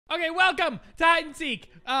Okay, welcome to hide and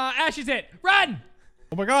seek. Ash is it. Run!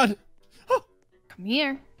 Oh my god. Come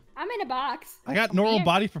here. I'm in a box. I got normal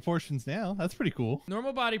body proportions now. That's pretty cool.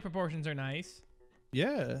 Normal body proportions are nice.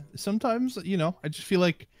 Yeah. Sometimes, you know, I just feel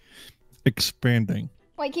like expanding.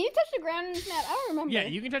 Wait, can you touch the ground in this map? I don't remember. Yeah,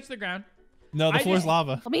 you can touch the ground. No, the floor's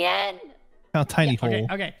lava. Let me in. How tiny hole.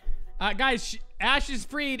 Okay. Guys, Ash is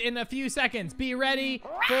freed in a few seconds. Be ready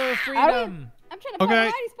for freedom. I'm trying to find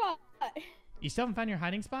a hiding spot. You still haven't found your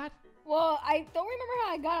hiding spot? Well, I don't remember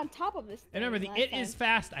how I got on top of this thing. And remember, the is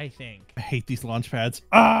fast, I think. I hate these launch pads.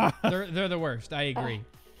 Ah! They're the worst. I agree.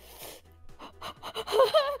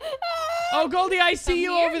 Oh, Goldie, I see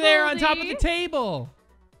you over there on top of the table.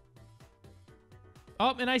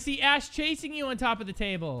 Oh, and I see Ash chasing you on top of the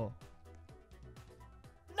table.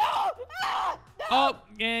 No! Ah! No! Oh,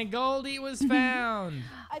 and Goldie was found.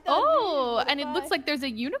 Oh, and it looks like there's a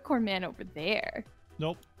unicorn man over there.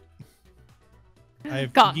 Nope.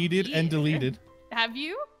 I've Got yeeted and deleted. Have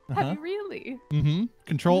you? Have you really? Mm-hmm.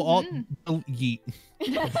 Control Alt Yeet.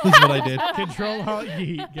 That's what I did. Control Alt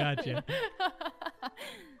Yeet. Gotcha.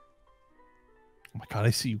 Oh my god,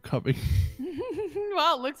 I see you coming.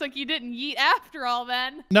 Well, it looks like you didn't yeet after all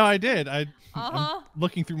then. No, I did. I'm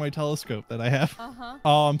looking through my telescope that I have.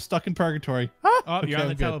 Oh, I'm stuck in purgatory. Oh, you're on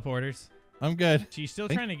the teleporters. I'm good. She's still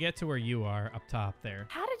trying to get to where you are up top there.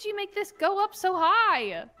 How did you make this go up so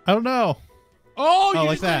high? I don't know. Oh, you like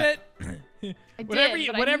just that. did it. I whatever did,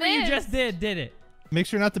 you, but whatever I you missed. just did it. Make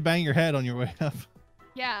sure not to bang your head on your way up.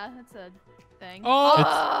 Yeah, that's a thing.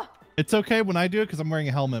 Oh, It's okay when I do it because I'm wearing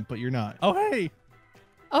a helmet, but you're not. Oh, hey.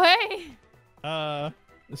 Oh, hey.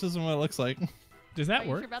 This isn't what it looks like. does that Are you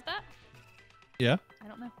work? sure about that? Yeah. I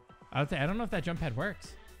don't know. I would say I don't know if that jump pad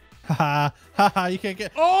works. Haha, haha, you can't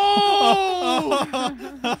get. Oh!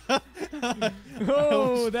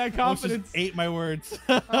 Oh, that I almost confidence. just ate my words.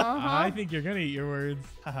 I think you're gonna eat your words.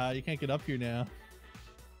 Haha, you can't get up here now.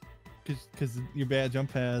 Because your bad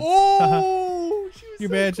jump pads. Oh, she was Your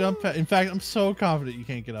so bad cool. jump pad. In fact, I'm so confident you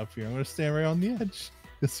can't get up here. I'm gonna stand right on the edge.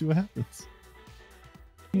 Let's see what happens.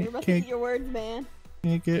 You're about to eat your words, man.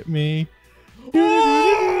 Can't get me.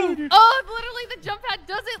 Oh, literally the jump pad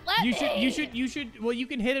doesn't let me. You should. Well, you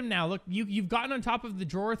can hit him now. Look, you've gotten on top of the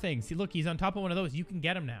drawer thing. See, look, he's on top of one of those. You can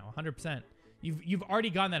get him now, 100%. You've already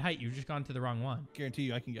gone that height. You've just gone to the wrong one. Guarantee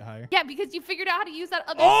you, I can get higher. Yeah, because you figured out how to use that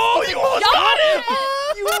other. Oh, you almost jump got him! pad.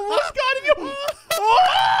 You almost got him!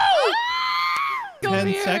 Oh! Come 10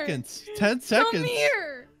 here. seconds. 10 seconds. Come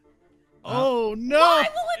here. Oh no! Why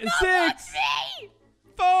will it not let 6, me?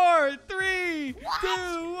 4, 3, 2, 1,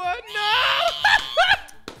 no!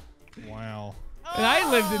 Wow. And I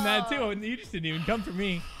lived in that too, and you just didn't even come for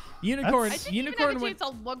me. Unicorn, I didn't unicorn. even have a chance to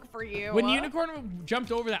look for you. When unicorn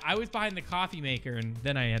jumped over that, I was behind the coffee maker, and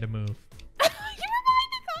then I had to move You were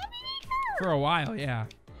behind the coffee maker. for a while. Yeah,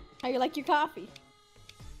 How you like your coffee?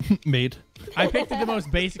 Made. I picked the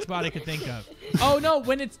most basic spot I could think of. Oh no!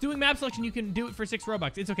 When it's doing map selection, you can do it for 6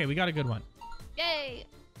 Robux. It's okay. We got a good one. Yay.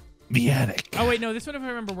 The attic. Oh wait, no. This one, if I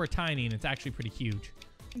remember, we're tiny, and it's actually pretty huge.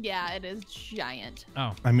 Yeah, it is giant.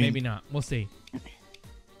 Oh, I mean- maybe not. We'll see.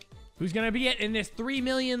 Who's gonna be it in this 3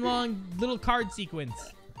 million long little card sequence?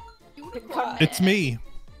 Unicorn It's man. me,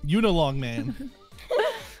 Unilong Man.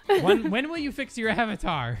 When will you fix your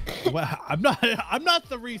avatar? Well, I'm not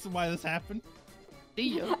the reason why this happened. Do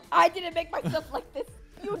you? I didn't make myself like this.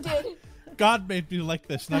 You did. God made me like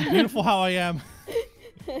this, and I'm beautiful how I am.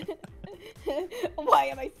 Why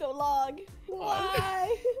am I so long?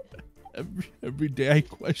 Why? Every day I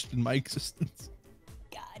question my existence.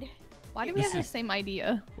 God. Why do we have the same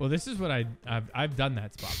idea? Well, this is what I've done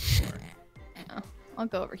that spot before. Yeah, I'll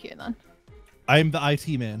go over here then. I'm the IT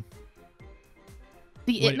man.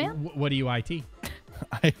 The What, It Man? what do you IT?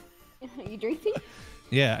 You drinking?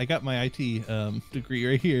 Yeah, I got my IT degree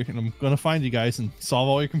right here, and I'm gonna find you guys and solve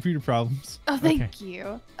all your computer problems. Oh, thank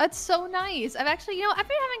you. That's so nice. I've actually, I've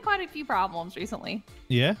been having quite a few problems recently.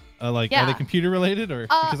 Yeah, are Yeah. they computer related, or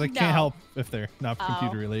because I can't no. help if they're not Oh.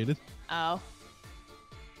 computer related? Oh.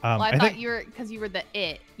 Well, I thought think you were, because you were the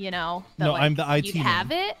It, No, I'm the IT You man.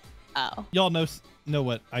 have it? Oh. y'all know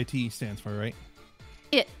what IT stands for, right?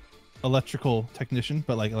 It. Electrical technician,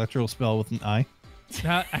 but like electrical spell with an I.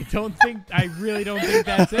 I really don't think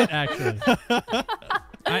that's it, actually.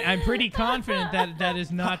 I'm pretty confident that that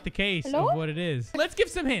is not the case Hello? of what it is. Let's give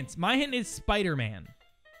some hints. My hint is Spider-Man.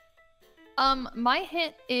 My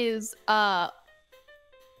hint is, Hello?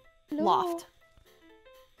 Loft.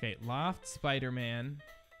 Okay, Loft, Spider-Man.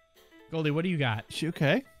 Goldie, what do you got? She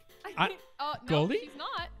okay? No, Goldie? she's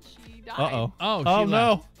not. She died. Uh oh. Oh, Oh she no,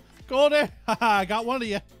 left. Goldie! Haha, I got one of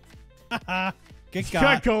you. Haha. Get Got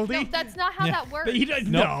got. Goldie. No, that's not how Yeah. that works. But you don't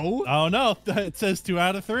Nope. know. Oh no, it says 2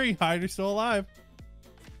 out of 3. Hyder's still alive.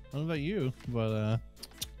 I don't know about you, but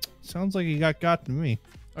sounds like he got to me.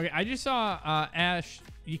 Okay, I just saw Ash.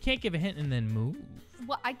 You can't give a hint and then move.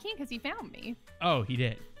 Well, I can't because he found me. Oh, he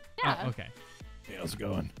did. Yeah. Oh, okay. Hey, how's it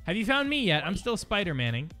going? Have you found me yet? I'm still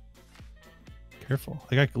Spider-Manning. Careful.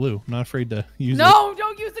 I got glue. I'm not afraid to use No,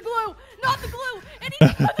 don't use the glue. Not the glue.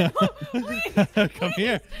 Anything but the glue. Please. it. Come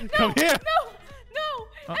here. Come here. No.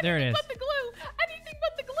 Oh, there it is. But the glue. Anything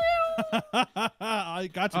but the glue. I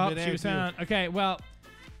got you Oh, midair, she was too. found. Okay, well,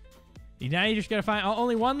 now you just gotta find. Oh,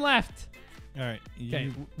 only one left. All right.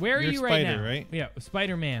 Okay, where are you're you right Spider, now? right? Yeah,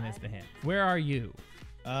 Spider-Man is the hint. Where are you?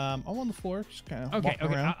 I'm on the floor, just kind of Okay,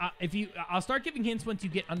 walking around. I'll start giving hints once you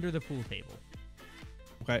get under the pool table.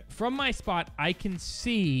 Okay. From my spot, I can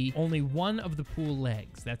see only one of the pool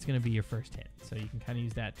legs. That's gonna be your first hint, so you can kind of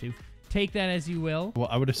use that too. Take that as you will. Well,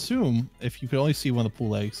 I would assume if you could only see one of the pool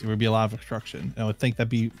legs, there would be a lot of obstruction. And I would think that'd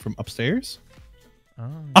be from upstairs.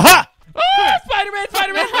 Oh. Aha! Oh, Spider-Man,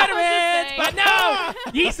 Spider-Man, Spider-Man! saying. But no!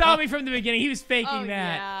 He saw me from the beginning. He was faking Oh, that.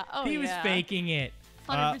 yeah. Oh, he was yeah. faking it.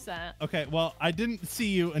 100%. Okay, well, I didn't see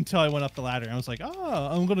you until I went up the ladder. I was like, oh,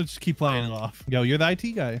 I'm going to just keep playing it off. Yo, you're the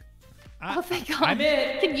IT guy. Oh, thank God. I'm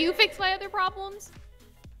it. Can you fix my other problems?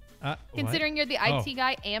 What? Considering you're the IT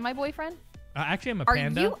guy and my boyfriend? Actually, I'm a Are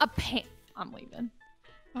panda. you a I'm leaving.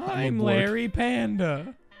 I'm bored. Larry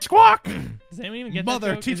Panda. Squawk! Does anyone even get that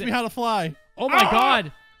Mother, joke? teach Is me it- how to fly. Oh my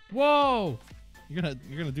God! Whoa! You're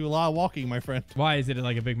gonna do a lot of walking, my friend. Why is it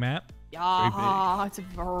like a big map? Yeah, it's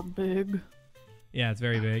very big. Yeah, it's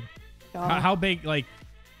very big. Yeah. How big? Like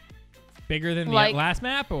bigger than the Like- last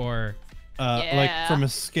map, or Yeah. Like from a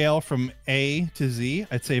scale from A to Z,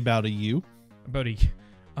 I'd say about a U. about a?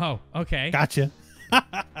 Oh, okay. Gotcha.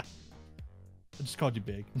 I just called you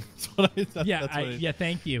big. That's what Yeah, that's what yeah.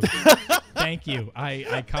 Thank you, thank you.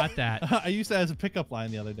 I caught that. I used that as a pickup line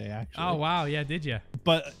the other day, actually. Oh wow, yeah. Did you?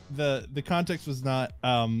 But the context was not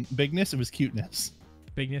bigness; it was cuteness.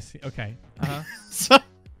 Bigness. Okay. Uh-huh. So,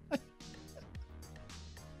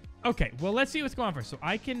 Okay. Well, let's see what's going on first. So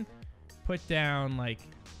I can put down like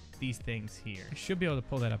these things here. I should be able to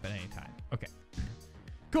pull that up at any time. Okay.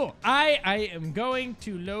 Cool. I am going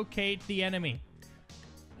to locate the enemy.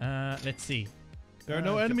 Let's see. there are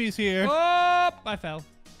no enemies here. Oh, I fell.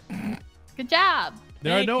 Good job.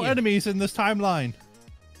 There are Thank no you. enemies in this timeline.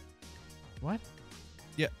 What?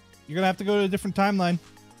 Yeah, you're gonna have to go to a different timeline.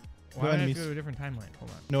 Why would I have to enemies. go to a different timeline? Hold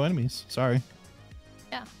on. No enemies. Sorry.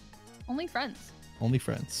 Yeah. Only friends. Only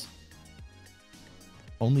friends.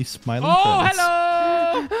 Only smiling Oh, friends.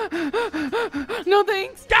 hello! No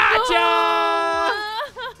thanks. Gotcha!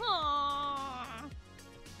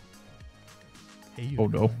 Hey, you. Oh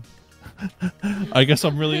no. I guess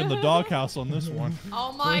I'm really in the doghouse on this one.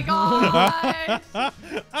 Oh my God.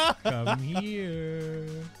 Come here.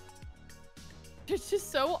 It's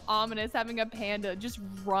just so ominous having a panda just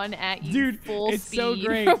run at you Dude, full it's speed so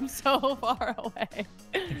great. from so far away.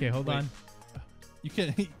 Okay, hold Wait. on. You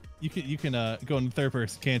can go in the third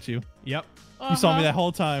person, can't you? Yep. You saw me that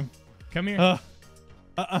whole time. Come here. No.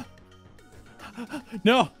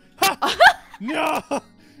 No. No.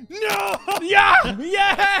 Yeah!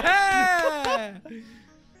 Yeah!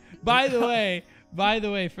 By the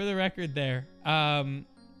way, for the record there,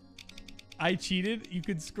 I cheated. You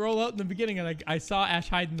could scroll out in the beginning and I saw Ash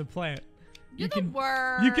hide in the plant. You're the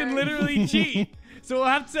worst. You can literally cheat. So we'll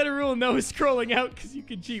have to set a rule, no scrolling out because you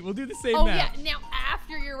can cheat. We'll do the same Oh map. yeah. Now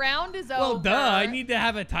after your round is Well, over. duh. I need to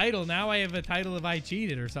have a title. Now I have a title if I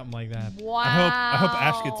cheated or something like that. Wow. I hope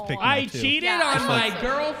Ash gets picked. I now, too. cheated Yeah, on I my hope so.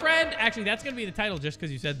 girlfriend. Actually, that's going to be the title just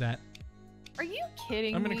because you said that. Are you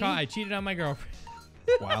kidding I'm going me? to call I cheated on my girlfriend.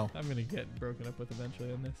 Wow. I'm gonna get broken up with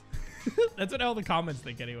eventually on this. That's what all the comments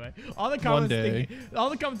think anyway. All the comments day. all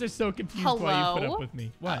the comments are so confused why you put Hello? up with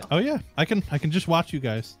me. What? Oh yeah, I can just watch you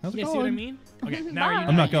guys. How's it Yeah, see going? what I mean? Okay, now are you Bye.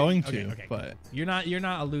 I'm not you're- going okay, to, okay, but you're not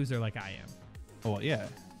a loser like I am. oh well, yeah,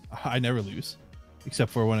 I never lose,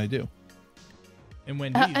 except for when I do. And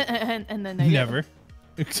when do you? and then they Never,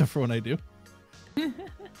 except for when I do.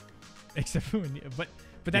 Except for when you, but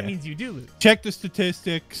that Yeah. means you do lose. Check the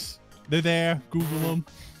statistics. They're there. Google them.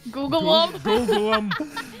 Google them. Google them.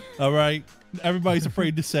 All right. Everybody's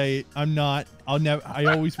afraid to say it. I'm not. I'll never. I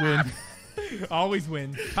always win. Always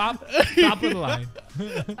win. Top of the line.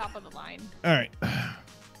 Top of the line. All right.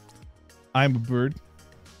 I'm a bird,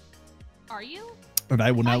 Are you? and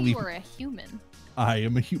I will I not thought leave. you were a human. I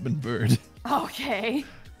am a human bird. Okay.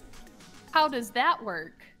 How does that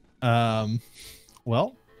work?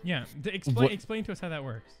 Well, Yeah. What- Explain to us how that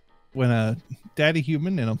works. when a daddy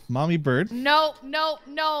human and a mommy bird. No.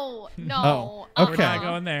 Oh, We're okay. not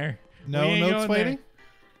going there. No, ain't no going explaining.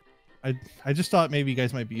 I just thought maybe you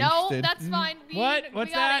guys might be No, interested. that's fine. What? We What's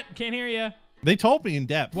got that? it. Can't hear you. They told me in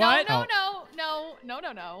depth. What? No, Oh.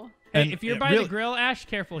 no. Hey, And if you're it by really- the grill, Ash,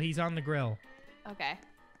 careful. He's on the grill. Okay.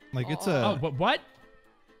 Like it's Oh, a. what?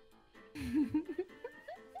 Were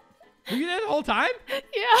you there the whole time?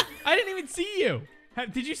 Yeah. I didn't even see you.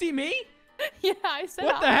 Did you see me? Yeah, I said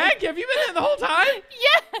What the hi. heck? Have you been there the whole time?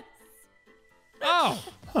 Yes. Oh.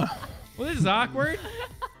 Well, this is awkward.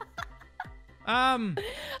 I was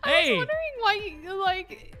Hey. wondering why you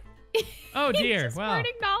like. Oh you dear. just Wow. weren't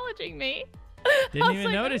acknowledging me. Didn't I was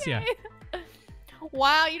even notice you. okay.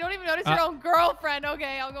 Wow, you don't even notice your own girlfriend.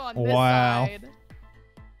 Okay, I'll go on this Wow. side.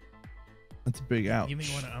 That's a big ouch. You may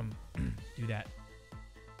want to do that.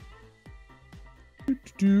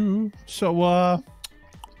 So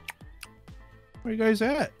where you guys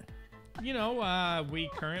at? You know, we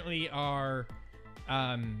currently are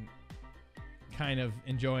kind of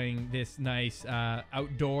enjoying this nice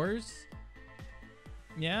outdoors.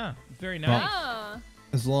 Yeah, it's very nice. Ah.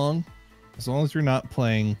 As long as you're not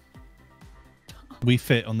playing Wii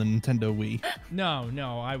Fit on the Nintendo Wii.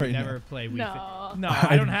 No, I would Right never now. play Wii No. Fit. No,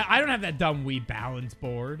 I don't have that dumb Wii balance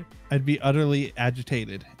board. I'd be utterly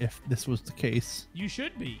agitated if this was the case. You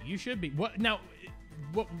should be. What now?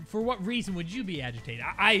 For what reason would you be agitated?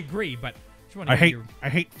 I agree, but just wanna I hear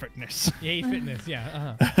hate fitness. your fitness.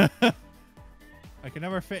 Yeah. I can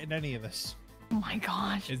never fit in any of this. Oh my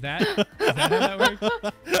gosh. Is that how that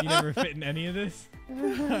works? You never fit in any of this?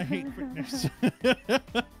 I hate fitness.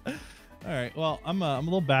 All right. Well, I'm a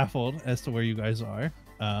little baffled as to where you guys are.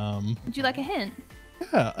 Would you like a hint?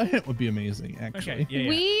 Yeah, a hint would be amazing, actually. Okay. Yeah.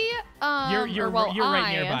 We You're or, well, right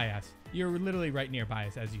I- nearby us. You're literally right nearby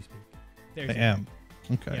us as you speak. There's I your am.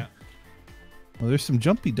 Okay. Yeah. Well, there's some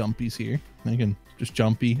jumpy dumpies here. I can just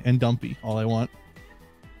jumpy and dumpy all I want.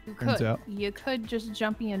 You Turns could. out. You could just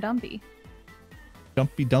jumpy and dumpy.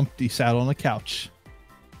 Jumpy Dumpty sat on a couch.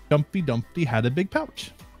 Jumpy Dumpty had a big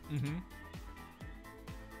pouch. Mm-hmm.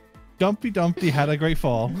 Jumpy Dumpty had a great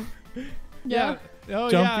fall. Yeah. Oh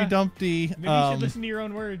Jumpy yeah. Dumpty Maybe you should listen to your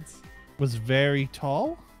own words. was very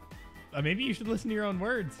tall. Maybe you should listen to your own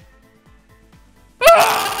words.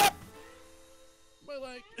 My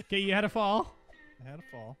leg. Okay, you had a fall. I had a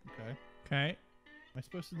fall. Okay. Okay. Am I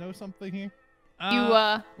supposed to know something here?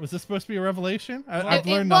 Was this supposed to be a revelation? I've it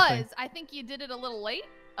learned nothing. was. I think you did it a little late.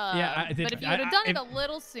 Yeah, I did- But if you would have done it if- a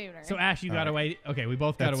little sooner. So Ash, you got Alright. away. Okay, we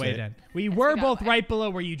both got That's away it. then. We were we got both away. right below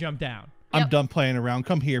where you jumped down. I'm Yep. done playing around.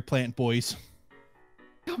 Come here, plant boys.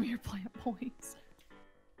 Come here, plant boys.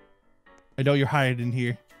 I know you're hiding in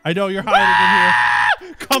here.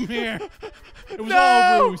 Come here. It was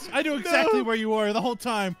all a ruse. I knew exactly No. where you were the whole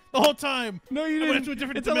time. The whole time. No, you I went to a didn't.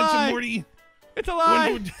 different It's a dimension, lie. Morty. It's a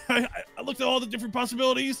lie. I looked at all the different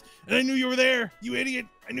possibilities, and I knew you were there. You idiot.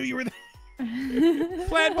 I knew you were there.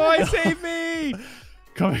 Plant boy, save me!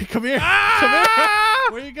 Come here. Come here. Ah!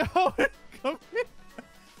 Where you going? Come here.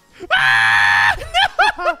 Ah!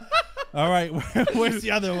 All right. Where's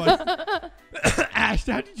the other one? Ash,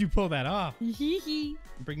 how did you pull that off?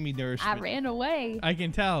 Bring me I nourishment. ran away. I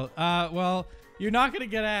can tell. Well, you're not gonna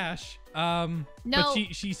get Ash. But No.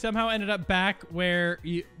 she somehow ended up back where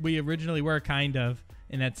we originally were, kind of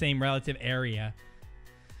in that same relative area.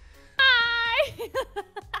 Hi.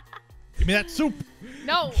 Give me that soup.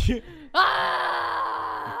 No.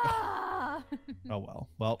 Ah! Oh well.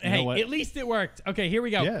 Well, you know Hey, what? at least it worked. Okay, here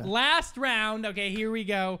we go. Yeah. Last round. Okay, here we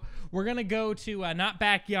go. We're gonna go to not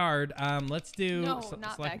backyard. Let's do No, select-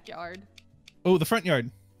 not backyard. Oh, the front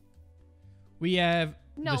yard. We have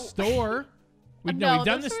No. the store. We've No,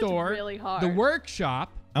 done the those words are store. really hard. The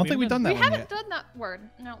workshop. I don't think we've done that We one haven't yet. done that word.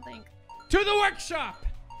 I don't think. To the workshop.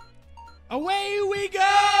 Away we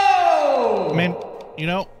go. Man, you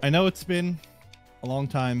know, I know it's been a long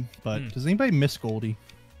time, but does anybody miss Goldie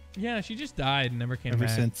Yeah, she just died and never came ever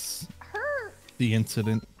back. since Her. the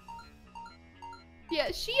incident?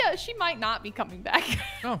 Yeah, she might not be coming back.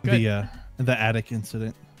 Oh, good. The attic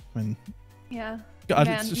incident. When Yeah. God,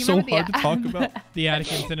 Man, it's you just so remember hard to talk about. The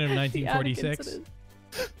attic incident of The attic 1946.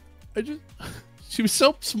 incident. She was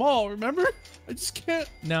so small. Remember? I just can't.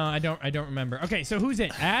 No, I don't remember. Okay, so who's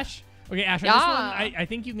it? Ash? Okay, Ash, on this one, Yeah. I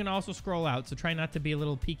think you can also scroll out, so try not to be a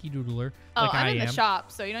little peeky doodler Oh, like I'm I in am. the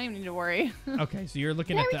shop, so you don't even need to worry. Okay, so you're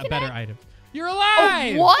looking There at we the can better add- item. You're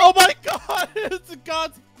alive! What? Oh my God! It's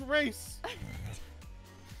God's grace.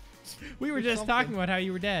 We were Or just something. talking about how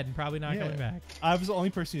you were dead and probably not Yeah. coming back. I was the only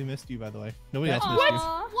person who missed you, by the way. Nobody else Aw, missed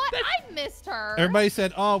you. what? I missed her. Everybody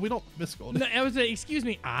said, "Oh, we don't miss Goldie." No, it was a, excuse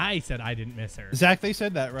me, I said I didn't miss her. Zach, they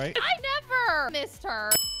said that, right? I never missed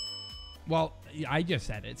her. Well, I just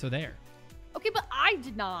said it, so there. Okay, but I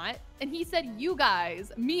did not. And he said you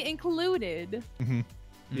guys, me included. Mm-hmm.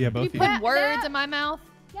 Yeah, You both of you. put words in my mouth.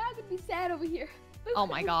 Yeah, I'm gonna be sad over here. Oh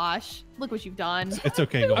my gosh. Look what you've done. It's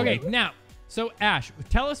okay. Go Okay, ahead. now, so Ash,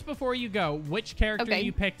 tell us before you go which character Okay.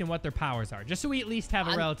 you picked and what their powers are, just so we at least have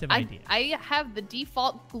a relative I idea. I have the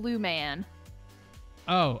default glue man.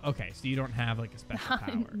 Oh, okay. So you don't have like a special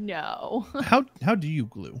power. No. How do you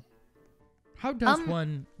glue? How does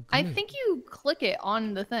one? I glue? think you click it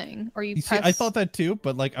on the thing, or you You see, press. I thought that too,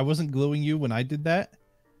 but like I wasn't gluing you when I did that.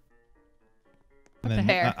 What And the then,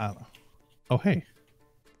 heck? I don't know. Oh hey,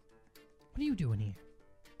 What are you doing here?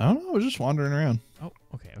 I don't know. I was just wandering around. Oh,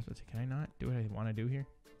 okay. I was about to say, can I not do what I want to do here?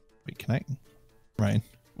 Wait, can I? Ryan,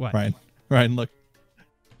 What? Ryan, look.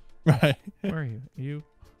 Ryan. Where are you? You?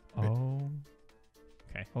 Oh.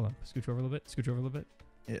 Okay, hold on. Scooch over a little bit. Scooch over a little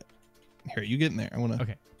bit. Here, you get in there. I wanna.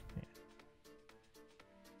 Okay.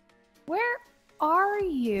 Where are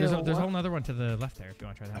you? There's a whole other one to the left there if you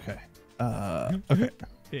want to try that. Okay. Okay.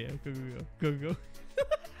 Yeah, go.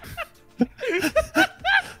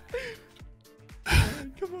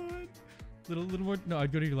 Come on. Little more. No,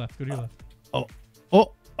 I'd go to your left. Go to your left. Oh.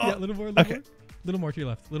 Yeah, a little more. Okay. Little more to your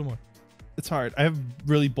left. Little more. It's hard. I have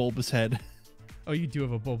really bulbous head. Oh, you do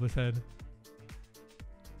have a bulbous head.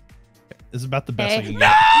 This is about the best I can No!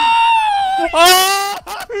 get. Oh!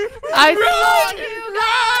 I Run! saw you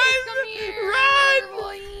guys. Come here.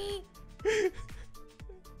 Run!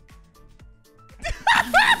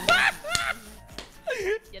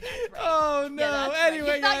 Yeah, that's right. Oh no! Yeah, that's right.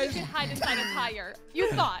 Anyway, you thought guys. you could hide inside a tire. You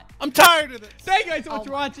thought. I'm tired of this. Thank you guys so much Oh for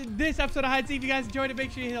my- watching this episode of Hide and Seek. If you guys enjoyed it,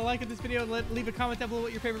 make sure you hit a like on this video and leave a comment down below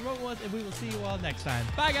what your favorite moment was, and we will see you all next time.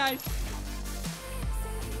 Bye, guys.